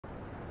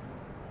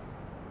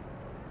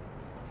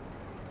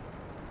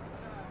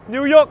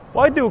New York.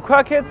 Why do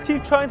crackheads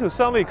keep trying to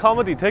sell me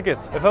comedy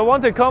tickets? If I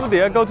wanted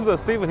comedy, I go to the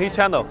Stephen He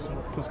channel.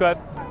 Subscribe.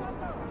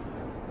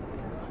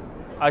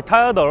 I'm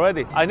tired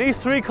already. I need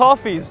 3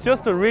 coffees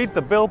just to read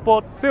the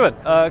billboard. Steven,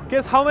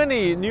 guess how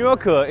many New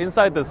Yorker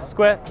inside the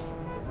square?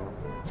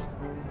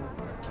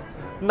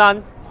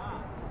 None.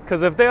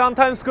 Because if they're on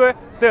Times Square,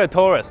 they're a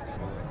tourist.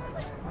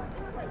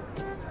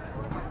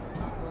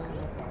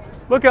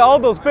 Look at all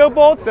those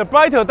billboards. They're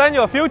brighter than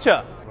your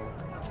future.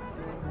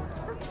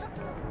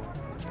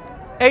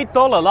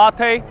 $8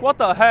 latte. What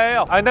the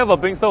hell? I've never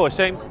been so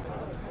ashamed.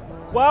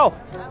 Wow,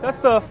 that's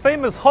the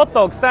famous hot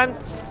dog stand.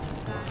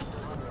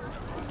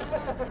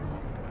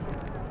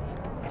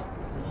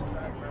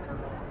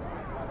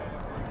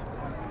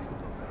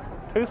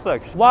 Tastes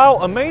like, wow,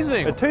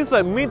 amazing. It tastes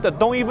like meat that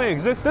don't even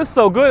exist. This is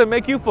so good it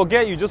make you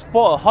forget you just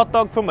bought a hot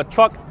dog from a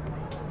truck.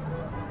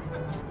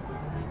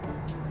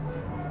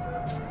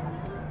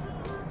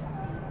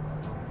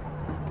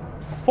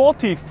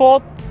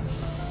 $44.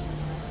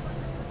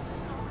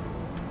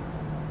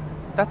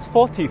 That's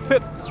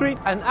 45th Street,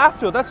 and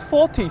after that's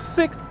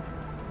 46th.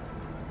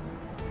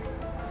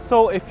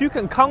 So if you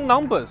can count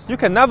numbers, you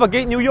can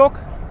navigate New York.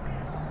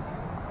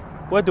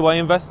 Where do I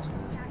invest?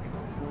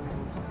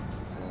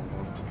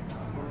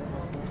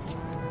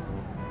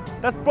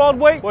 That's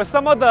Broadway, where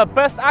some of the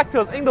best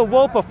actors in the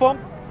world perform.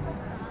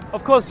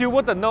 Of course, you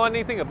wouldn't know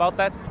anything about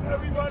that.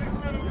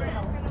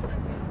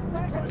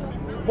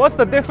 What's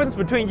the difference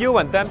between you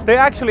and them? They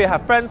actually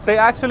have friends, they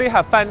actually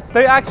have fans,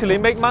 they actually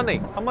make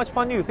money. How much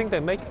money do you think they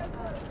make?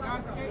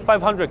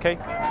 500K.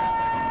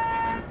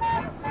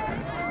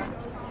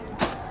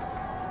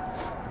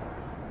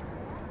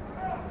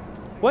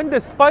 When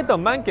did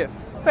Spider-Man get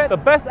fed? The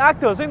best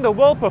actors in the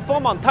world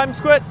perform on Times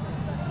Square.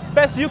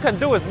 Best you can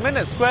do is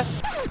Minute Square.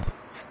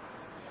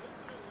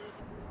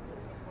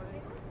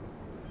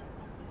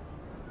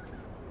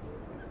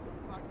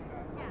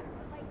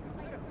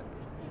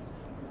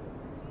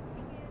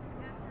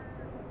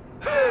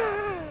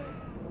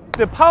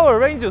 The Power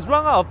Rangers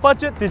run out of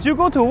budget. Did you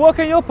go to work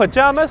in your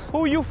pajamas?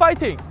 Who are you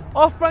fighting?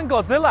 Off-brand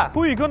Godzilla.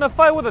 Who are you gonna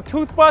fight with a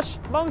toothbrush?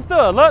 Monster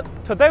alert.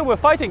 Today we're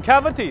fighting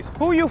cavities.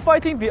 Who are you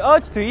fighting the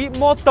urge to eat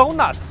more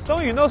donuts?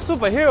 Don't you know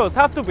superheroes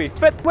have to be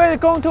fit? Where are you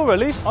going to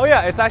release? Oh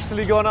yeah, it's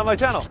actually going on my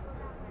channel.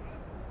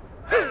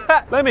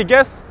 Let me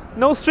guess.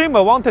 No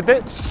streamer wanted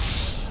it.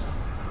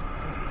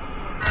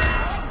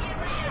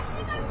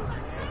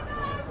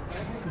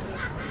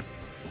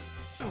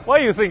 Why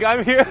do you think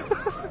I'm here?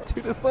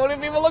 Dude, there's so many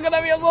people looking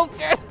at me, I'm so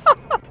scared.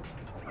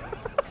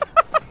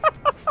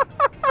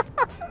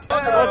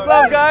 What's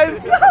up, guys?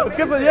 Let's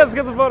get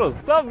some photos.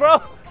 What's up,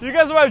 bro? You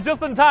guys arrived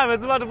just in time.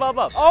 It's about to pop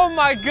up. Oh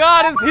my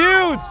god, it's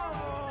huge!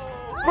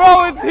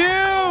 Bro, it's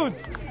huge!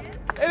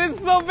 It is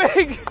so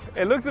big!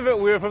 It looks a bit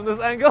weird from this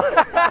angle.